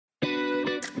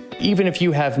even if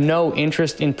you have no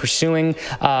interest in pursuing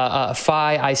FI,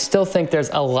 I still think there's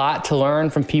a lot to learn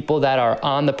from people that are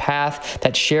on the path,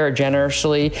 that share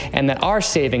generously, and that are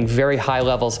saving very high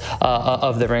levels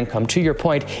of their income. To your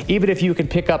point, even if you can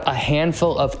pick up a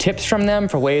handful of tips from them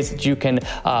for ways that you can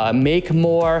make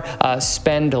more,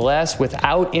 spend less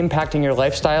without impacting your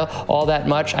lifestyle all that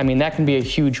much, I mean, that can be a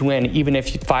huge win, even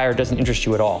if FIRE doesn't interest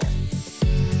you at all.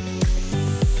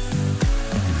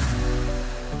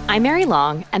 I'm Mary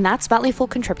Long, and that's Motley Fool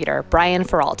contributor Brian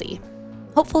Feroldi.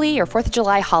 Hopefully, your 4th of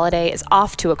July holiday is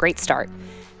off to a great start.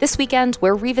 This weekend,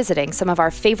 we're revisiting some of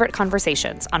our favorite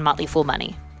conversations on Motley Fool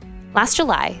Money. Last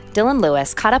July, Dylan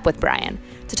Lewis caught up with Brian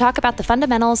to talk about the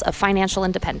fundamentals of financial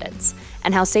independence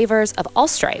and how savers of all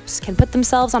stripes can put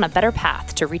themselves on a better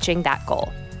path to reaching that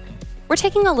goal. We're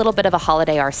taking a little bit of a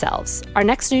holiday ourselves. Our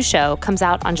next new show comes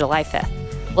out on July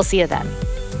 5th. We'll see you then.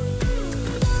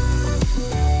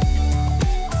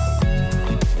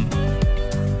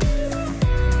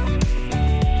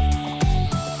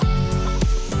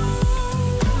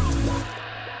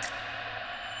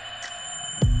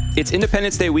 It's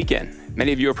Independence Day weekend.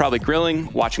 Many of you are probably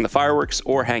grilling, watching the fireworks,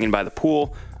 or hanging by the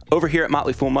pool. Over here at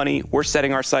Motley Fool Money, we're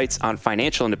setting our sights on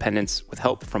financial independence with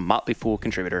help from Motley Fool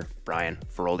contributor Brian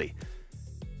Feroldi.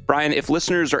 Brian, if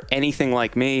listeners are anything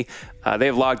like me, they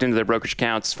have logged into their brokerage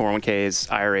accounts, 401ks,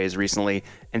 IRAs recently,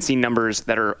 and seen numbers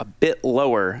that are a bit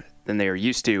lower than they are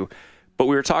used to. But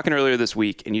we were talking earlier this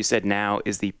week, and you said now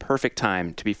is the perfect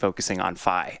time to be focusing on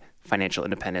FI, financial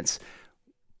independence.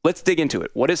 Let's dig into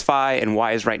it. What is FI, and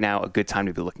why is right now a good time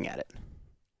to be looking at it?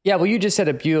 Yeah, well, you just said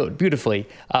it beautifully.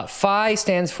 FI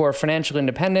stands for financial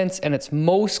independence, and it's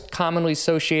most commonly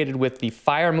associated with the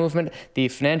FIRE movement, the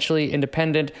financially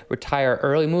independent retire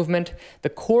early movement. The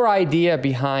core idea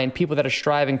behind people that are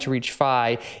striving to reach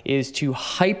FI is to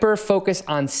hyper focus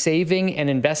on saving and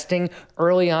investing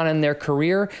early on in their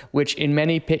career, which in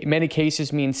many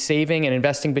cases means saving and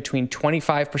investing between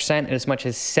 25% and as much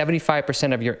as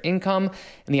 75% of your income.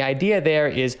 And the idea there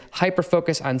is hyper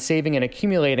focus on saving and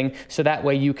accumulating so that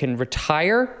way you can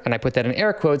retire, and I put that in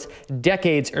air quotes,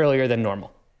 decades earlier than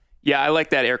normal. Yeah, I like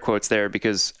that air quotes there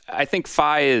because I think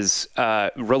FI is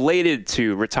related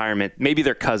to retirement. Maybe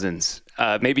they're cousins.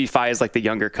 Maybe FI is like the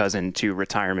younger cousin to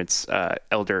retirement's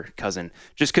elder cousin,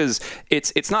 just because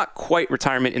it's not quite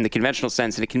retirement in the conventional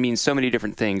sense, and it can mean so many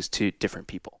different things to different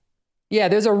people. Yeah,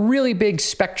 there's a really big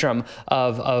spectrum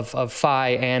of FI,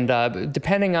 and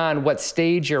depending on what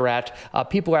stage you're at,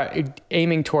 people are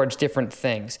aiming towards different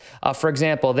things. For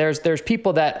example, there's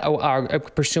people that are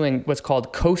pursuing what's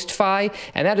called Coast FI,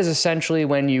 and that is essentially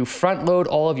when you front load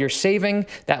all of your saving.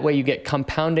 That way you get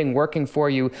compounding working for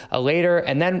you later,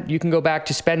 and then you can go back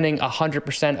to spending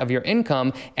 100% of your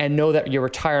income and know that your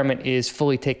retirement is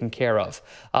fully taken care of.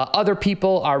 Other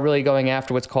people are really going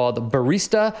after what's called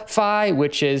barista FI,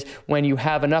 which is when you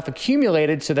have enough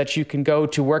accumulated so that you can go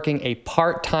to working a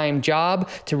part-time job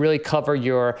to really cover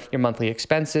your monthly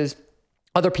expenses.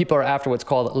 Other people are after what's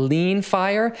called lean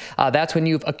FIRE. That's when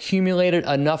you've accumulated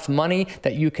enough money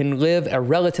that you can live a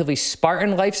relatively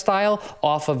Spartan lifestyle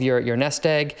off of your nest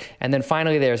egg. And then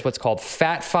finally, there's what's called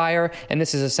fat FIRE. And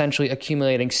this is essentially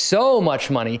accumulating so much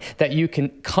money that you can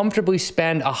comfortably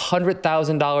spend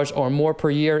 $100,000 or more per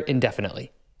year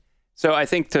indefinitely. So I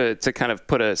think to kind of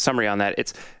put a summary on that,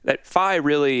 it's that FI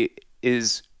really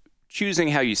is choosing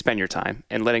how you spend your time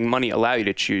and letting money allow you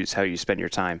to choose how you spend your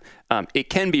time. It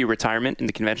can be retirement in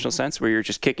the conventional sense where you're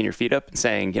just kicking your feet up and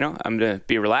saying, I'm going to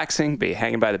be relaxing, be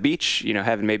hanging by the beach,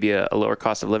 having maybe a lower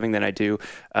cost of living than I do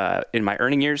in my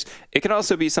earning years. It can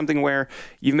also be something where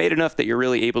you've made enough that you're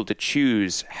really able to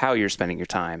choose how you're spending your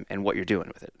time and what you're doing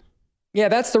with it. Yeah,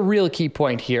 that's the real key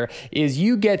point here, is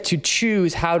you get to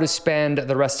choose how to spend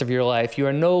the rest of your life. You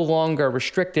are no longer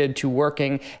restricted to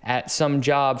working at some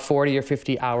job 40 or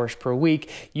 50 hours per week.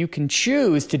 You can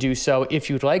choose to do so if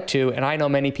you'd like to. And I know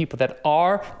many people that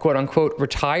are, quote unquote,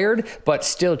 retired, but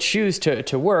still choose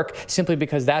to work simply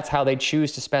because that's how they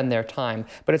choose to spend their time.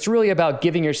 But it's really about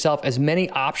giving yourself as many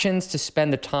options to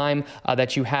spend the time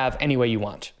that you have any way you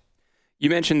want. You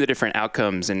mentioned the different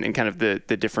outcomes and kind of the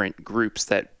different groups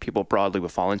that people broadly will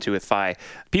fall into with FI.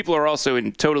 People are also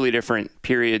in totally different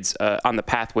periods on the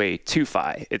pathway to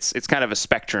FI. It's kind of a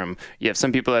spectrum. You have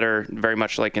some people that are very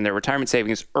much like in their retirement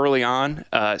savings early on,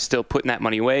 still putting that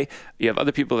money away. You have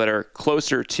other people that are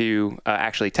closer to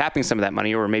actually tapping some of that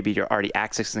money, or maybe you're already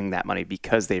accessing that money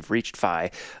because they've reached FI.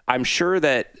 I'm sure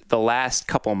that the last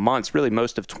couple months, really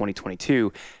most of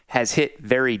 2022, has hit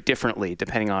very differently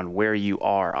depending on where you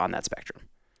are on that spectrum.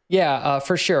 Yeah,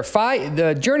 for sure.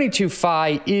 The journey to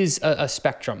FI is a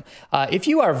spectrum. If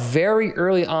you are very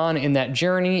early on in that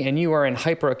journey and you are in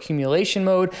hyperaccumulation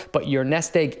mode, but your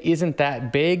nest egg isn't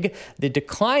that big, the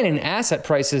decline in asset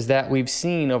prices that we've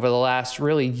seen over the last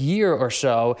really year or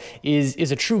so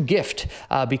is a true gift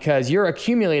because you're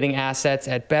accumulating assets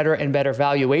at better and better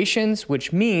valuations,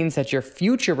 which means that your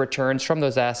future returns from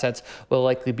those assets will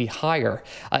likely be higher.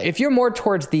 If you're more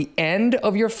towards the end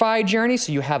of your FI journey,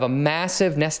 so you have a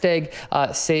massive nest egg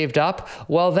saved up,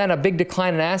 well, then a big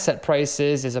decline in asset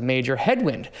prices is a major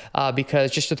headwind because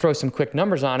just to throw some quick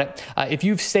numbers on it, if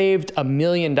you've saved $1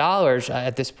 million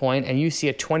at this point and you see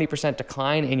a 20%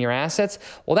 decline in your assets,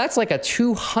 well, that's like a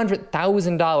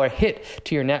 $200,000 hit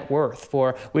to your net worth,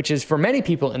 which is for many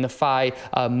people in the FI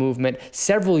movement,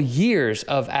 several years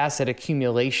of asset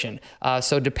accumulation.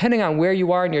 So depending on where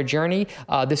you are in your journey,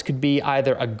 this could be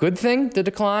either a good thing, the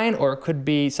decline, or it could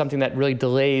be something that really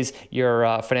delays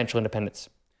your financial independence.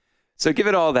 So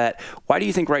given all that, why do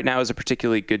you think right now is a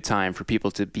particularly good time for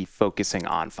people to be focusing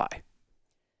on FI?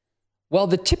 Well,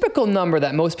 the typical number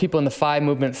that most people in the FI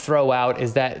movement throw out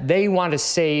is that they want to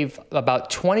save about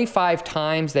 25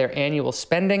 times their annual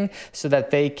spending so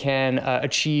that they can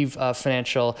achieve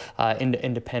financial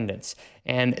independence.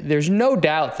 And there's no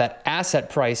doubt that asset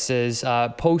prices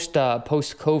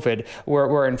post-COVID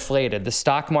were inflated. The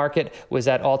stock market was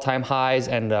at all-time highs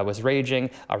and was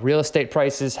raging. Real estate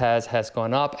prices has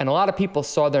gone up, and a lot of people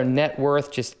saw their net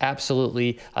worth just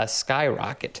absolutely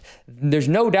skyrocket. There's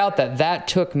no doubt that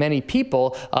took many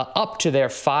people up to their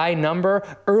FI number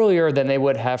earlier than they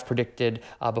would have predicted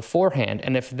beforehand.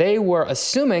 And if they were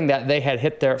assuming that they had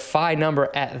hit their FI number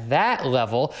at that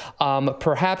level,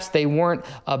 perhaps they weren't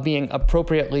being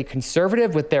appropriately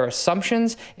conservative with their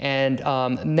assumptions, and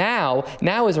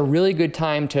now is a really good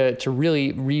time to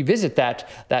really revisit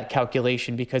that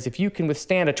calculation, because if you can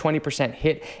withstand a 20%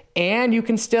 hit and you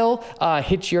can still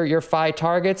hit your FI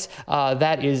targets,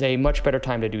 that is a much better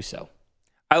time to do so.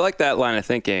 I like that line of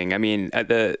thinking. I mean,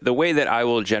 the way that I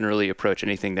will generally approach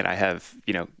anything that I have,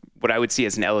 what I would see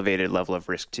as an elevated level of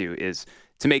risk to is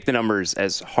to make the numbers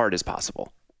as hard as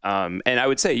possible. And I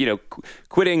would say,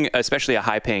 quitting, especially a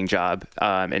high-paying job,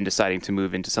 and deciding to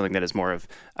move into something that is more of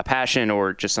a passion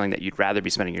or just something that you'd rather be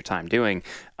spending your time doing,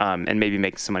 and maybe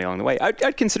make some money along the way,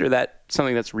 I'd consider that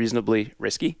something that's reasonably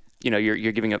risky.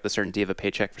 You're giving up the certainty of a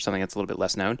paycheck for something that's a little bit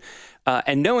less known.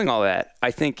 And knowing all that,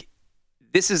 I think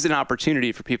this is an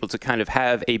opportunity for people to kind of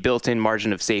have a built-in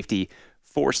margin of safety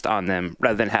forced on them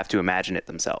rather than have to imagine it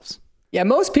themselves. Yeah,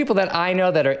 most people that I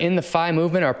know that are in the FI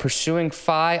movement or pursuing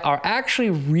FI are actually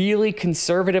really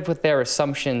conservative with their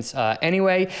assumptions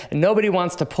anyway. Nobody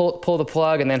wants to pull the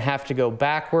plug and then have to go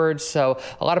backwards. So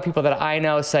a lot of people that I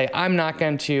know say, I'm not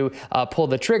going to pull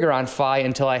the trigger on FI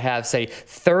until I have, say,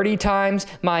 30 times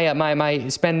my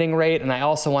spending rate, and I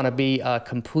also want to be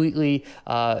completely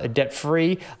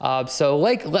debt-free. So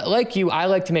like you, I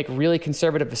like to make really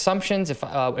conservative assumptions if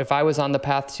I was on the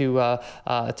path to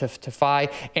FI.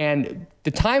 And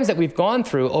the times that we've gone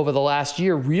through over the last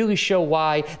year really show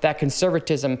why that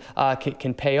conservatism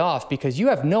can pay off, because you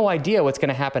have no idea what's going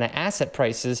to happen to asset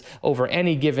prices over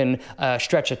any given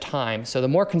stretch of time. So the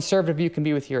more conservative you can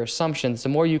be with your assumptions, the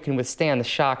more you can withstand the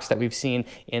shocks that we've seen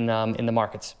in the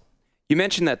markets. You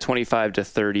mentioned that 25 to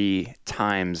 30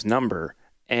 times number,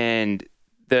 and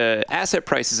the asset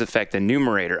prices affect the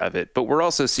numerator of it, but we're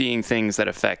also seeing things that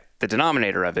affect the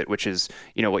denominator of it, which is,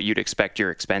 what you'd expect your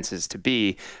expenses to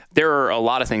be. There are a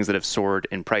lot of things that have soared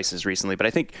in prices recently, but I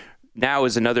think now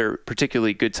is another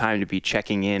particularly good time to be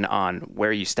checking in on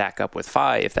where you stack up with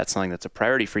FI, if that's something that's a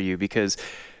priority for you, because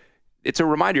it's a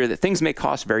reminder that things may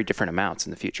cost very different amounts in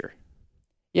the future.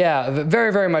 Yeah,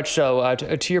 very, very much so.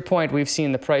 To your point, we've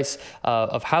seen the price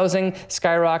of housing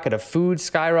skyrocket, of food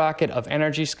skyrocket, of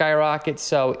energy skyrocket.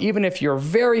 So even if you're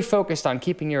very focused on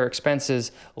keeping your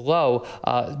expenses low,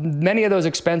 many of those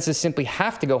expenses simply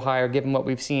have to go higher given what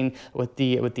we've seen with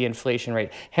the inflation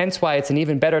rate. Hence why it's an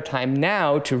even better time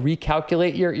now to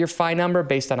recalculate your FI number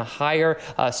based on a higher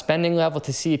spending level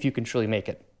to see if you can truly make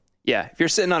it. Yeah, if you're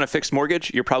sitting on a fixed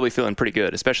mortgage, you're probably feeling pretty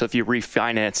good, especially if you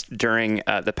refinanced during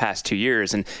the past 2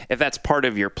 years. And if that's part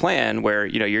of your plan where,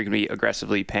 you're going to be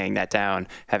aggressively paying that down,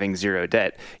 having zero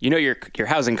debt, your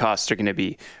housing costs are going to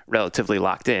be relatively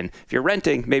locked in. If you're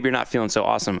renting, maybe you're not feeling so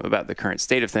awesome about the current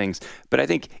state of things. But I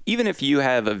think even if you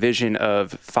have a vision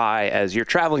of FI as you're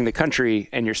traveling the country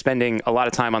and you're spending a lot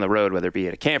of time on the road, whether it be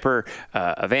in a camper,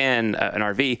 a van, an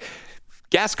RV,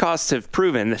 gas costs have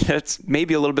proven that that's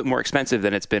maybe a little bit more expensive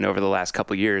than it's been over the last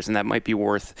couple of years, and that might be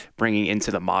worth bringing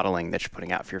into the modeling that you're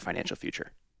putting out for your financial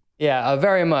future. Yeah,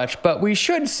 very much. But we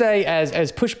should say,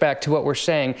 as pushback to what we're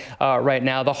saying right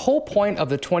now, the whole point of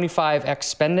the 25x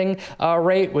spending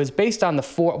rate was based on the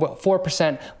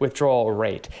 4% withdrawal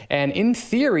rate. And in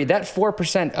theory, that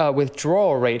 4%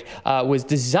 withdrawal rate was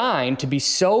designed to be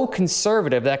so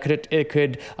conservative that it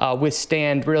could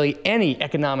withstand really any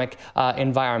economic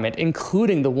environment,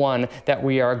 including the one that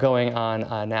we are going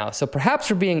on now. So perhaps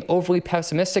we're being overly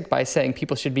pessimistic by saying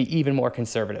people should be even more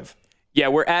conservative. Yeah,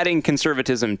 we're adding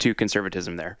conservatism to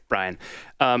conservatism there, Brian.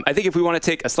 I think if we want to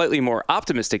take a slightly more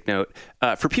optimistic note,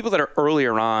 for people that are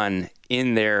earlier on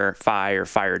in their FI or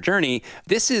FIRE journey,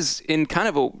 this is in kind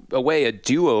of a way a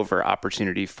do-over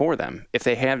opportunity for them if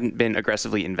they haven't been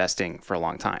aggressively investing for a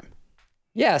long time.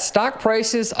 Yeah, stock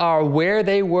prices are where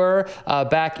they were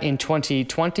back in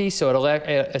 2020, so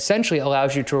it essentially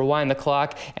allows you to rewind the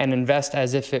clock and invest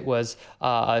as if it was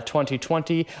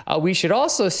 2020. We should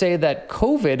also say that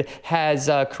COVID has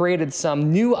created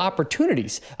some new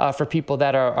opportunities for people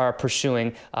that are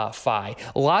pursuing FI.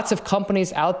 Lots of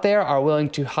companies out there are willing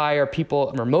to hire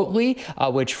people remotely,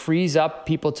 which frees up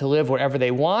people to live wherever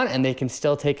they want, and they can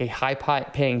still take a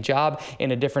high-paying job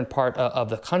in a different part of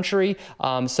the country.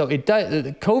 So it does.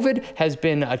 COVID has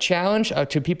been a challenge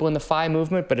to people in the FI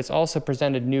movement, but it's also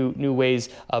presented new ways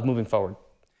of moving forward.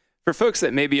 For folks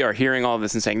that maybe are hearing all of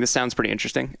this and saying, this sounds pretty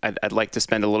interesting, I'd like to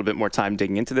spend a little bit more time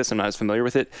digging into this. I'm not as familiar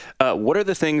with it. What are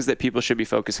the things that people should be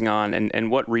focusing on,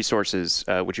 and what resources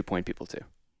would you point people to?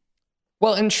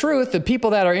 Well, in truth, the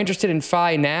people that are interested in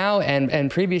FI now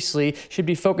and previously should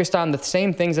be focused on the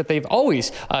same things that they've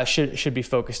always should be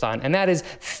focused on, and that is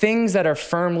things that are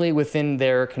firmly within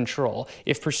their control.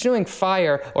 If pursuing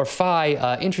FIRE or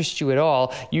FI interests you at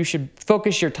all, you should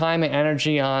focus your time and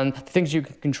energy on the things you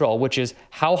can control, which is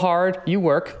how hard you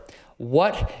work,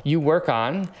 what you work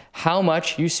on, how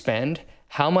much you spend,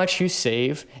 how much you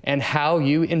save, and how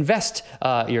you invest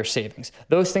your savings.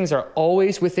 Those things are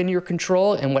always within your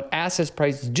control, and what asset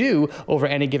prices do over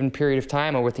any given period of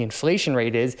time, or what the inflation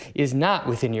rate is not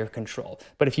within your control.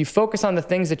 But if you focus on the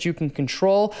things that you can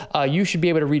control, you should be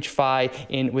able to reach FI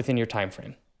within your time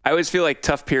frame. I always feel like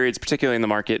tough periods, particularly in the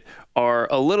market, are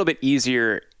a little bit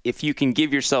easier if you can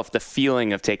give yourself the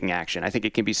feeling of taking action. I think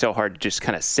it can be so hard to just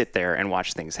kind of sit there and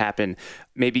watch things happen,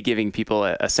 maybe giving people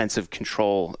a sense of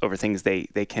control over things they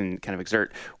can kind of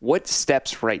exert. What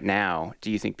steps right now do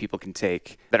you think people can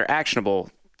take that are actionable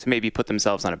to maybe put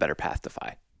themselves on a better path to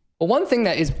FI? Well, one thing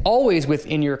that is always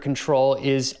within your control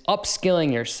is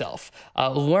upskilling yourself.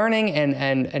 Learning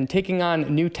and taking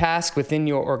on new tasks within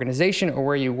your organization or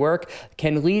where you work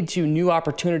can lead to new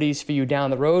opportunities for you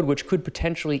down the road, which could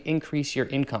potentially increase your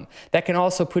income. That can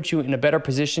also put you in a better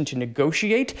position to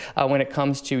negotiate when it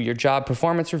comes to your job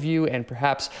performance review and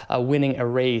perhaps winning a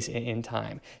raise in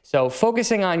time. So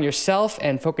focusing on yourself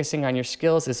and focusing on your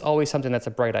skills is always something that's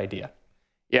a bright idea.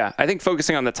 Yeah, I think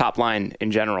focusing on the top line in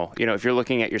general, if you're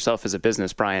looking at yourself as a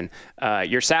business, Brian,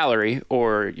 your salary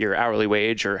or your hourly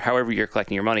wage or however you're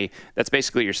collecting your money, that's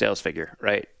basically your sales figure,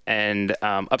 right? And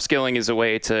upskilling is a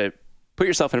way to put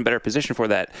yourself in a better position for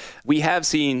that. We have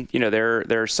seen, there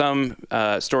are some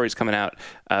stories coming out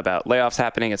about layoffs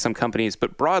happening at some companies,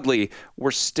 but broadly,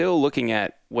 we're still looking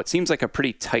at what seems like a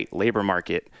pretty tight labor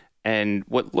market and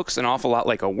what looks an awful lot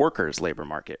like a worker's labor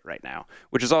market right now,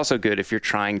 which is also good if you're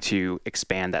trying to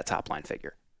expand that top line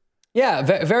figure. Yeah,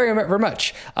 very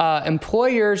much.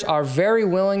 Employers are very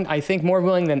willing, I think more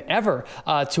willing than ever,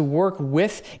 to work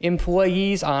with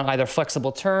employees on either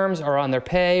flexible terms or on their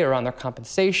pay or on their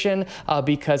compensation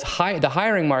because the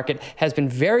hiring market has been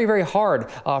very, very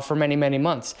hard for many, many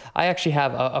months. I actually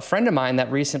have a friend of mine that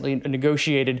recently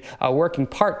negotiated working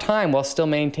part-time while still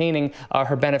maintaining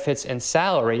her benefits and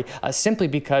salary simply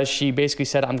because she basically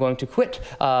said, I'm going to quit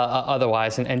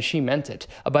otherwise, and she meant it.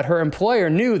 But her employer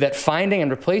knew that finding and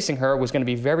replacing her was going to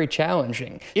be very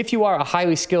challenging. If you are a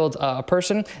highly skilled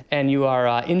person and you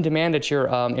are in demand at your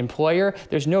employer,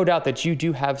 there's no doubt that you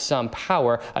do have some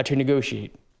power to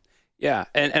negotiate. Yeah,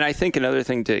 and I think another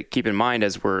thing to keep in mind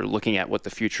as we're looking at what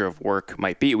the future of work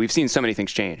might be, we've seen so many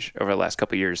things change over the last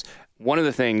couple of years. One of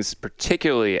the things,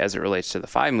 particularly as it relates to the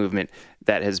FI movement,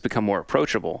 that has become more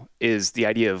approachable is the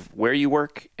idea of where you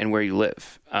work and where you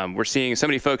live. We're seeing so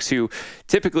many folks who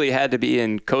typically had to be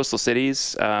in coastal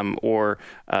cities or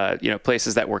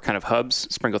places that were kind of hubs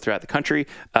sprinkled throughout the country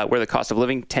where the cost of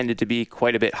living tended to be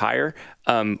quite a bit higher.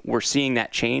 We're seeing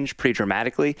that change pretty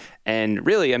dramatically. And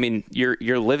really, I mean,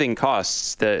 your living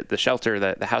costs, the shelter,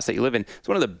 the house that you live in, it's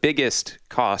one of the biggest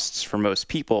costs for most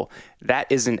people. That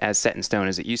isn't as set in stone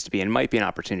as it used to be and might be an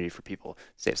opportunity for people to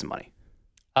save some money.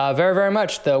 Very, very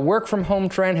much. The work from home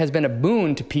trend has been a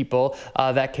boon to people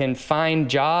that can find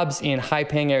jobs in high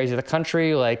paying areas of the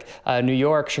country like New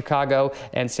York, Chicago,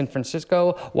 and San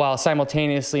Francisco, while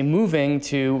simultaneously moving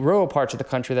to rural parts of the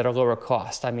country that are lower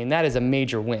cost. I mean, that is a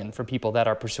major win for people that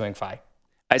are pursuing FI.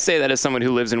 I say that as someone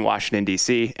who lives in Washington,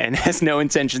 D.C. and has no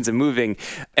intentions of moving.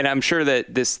 And I'm sure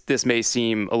that this may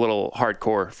seem a little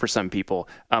hardcore for some people.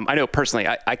 I know personally,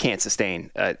 I can't sustain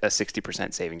a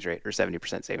 60% savings rate or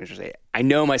 70% savings rate. I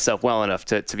know myself well enough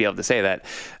to be able to say that.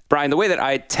 Brian, the way that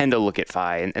I tend to look at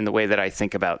FI and the way that I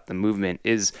think about the movement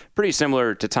is pretty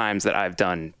similar to times that I've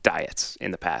done diets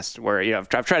in the past, where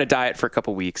I've tried a diet for a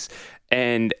couple weeks,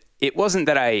 and it wasn't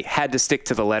that I had to stick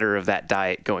to the letter of that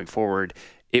diet going forward.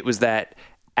 It was that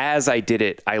as I did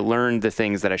it, I learned the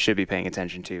things that I should be paying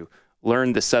attention to,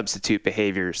 learned the substitute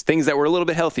behaviors, things that were a little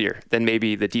bit healthier than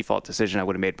maybe the default decision I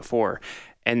would have made before.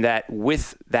 And that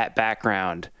with that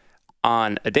background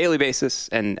on a daily basis,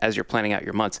 and as you're planning out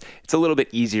your months, it's a little bit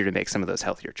easier to make some of those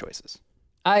healthier choices.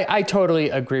 I totally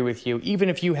agree with you. Even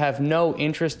if you have no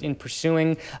interest in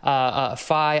pursuing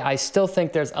FI, I still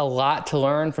think there's a lot to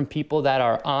learn from people that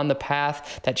are on the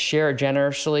path, that share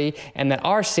generously, and that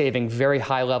are saving very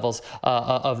high levels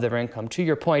of their income. To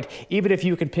your point, even if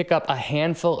you can pick up a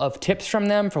handful of tips from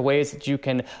them for ways that you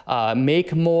can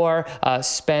make more,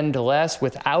 spend less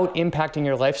without impacting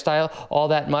your lifestyle all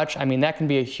that much, I mean, that can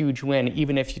be a huge win,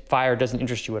 even if FIRE doesn't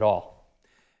interest you at all.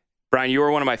 Brian, you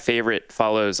are one of my favorite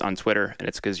follows on Twitter, and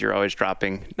it's because you're always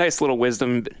dropping nice little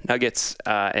wisdom nuggets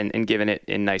and giving it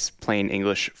in nice plain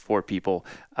English for people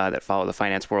that follow the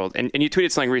finance world. And you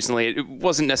tweeted something recently. It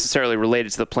wasn't necessarily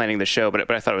related to the planning of the show, but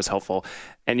I thought it was helpful.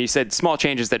 And you said, small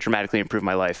changes that dramatically improve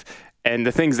my life. And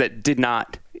the things that did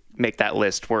not make that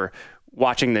list were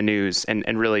watching the news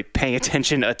and really paying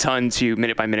attention a ton to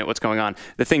minute by minute what's going on.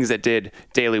 The things that did: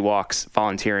 daily walks,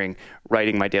 volunteering,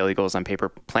 writing my daily goals on paper,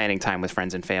 planning time with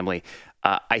friends and family.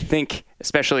 I think,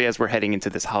 especially as we're heading into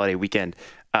this holiday weekend,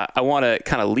 I want to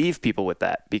kind of leave people with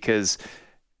that, because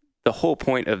the whole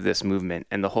point of this movement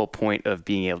and the whole point of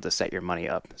being able to set your money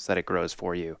up so that it grows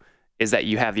for you is that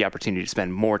you have the opportunity to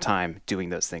spend more time doing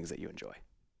those things that you enjoy.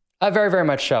 Very, very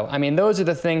much so. I mean, those are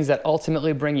the things that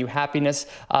ultimately bring you happiness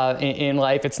in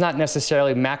life. It's not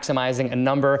necessarily maximizing a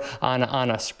number on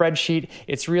a spreadsheet.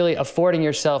 It's really affording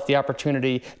yourself the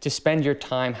opportunity to spend your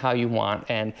time how you want.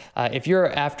 And if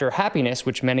you're after happiness,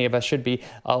 which many of us should be,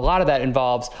 a lot of that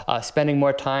involves spending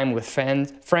more time with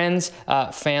friends,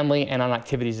 family, and on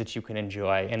activities that you can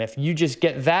enjoy. And if you just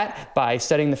get that by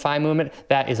studying the FI movement,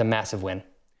 that is a massive win.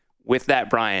 With that,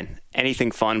 Brian,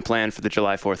 anything fun planned for the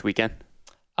July 4th weekend?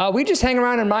 We just hang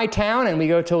around in my town, and we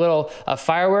go to a little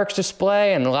fireworks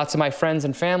display, and lots of my friends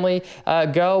and family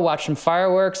go watch some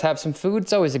fireworks, have some food.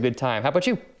 It's always a good time. How about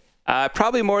you?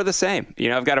 Probably more of the same.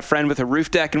 I've got a friend with a roof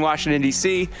deck in Washington,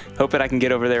 D.C. Hoping I can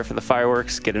get over there for the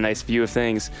fireworks, get a nice view of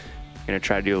things. Going to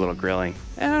try to do a little grilling.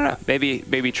 I don't know.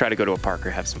 Maybe try to go to a park or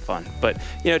have some fun. But,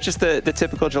 just the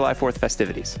typical July 4th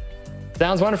festivities.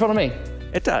 Sounds wonderful to me.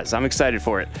 It does. I'm excited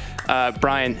for it.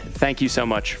 Brian, thank you so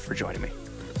much for joining me.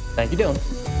 Thank you, Dylan.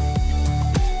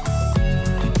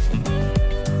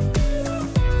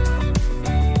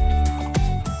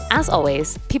 As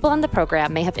always, people on the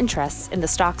program may have interests in the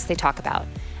stocks they talk about,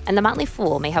 and the Motley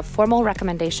Fool may have formal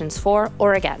recommendations for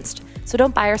or against, so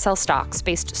don't buy or sell stocks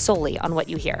based solely on what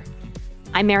you hear.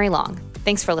 I'm Mary Long.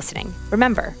 Thanks for listening.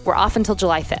 Remember, we're off until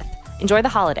July 5th. Enjoy the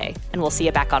holiday, and we'll see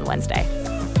you back on Wednesday.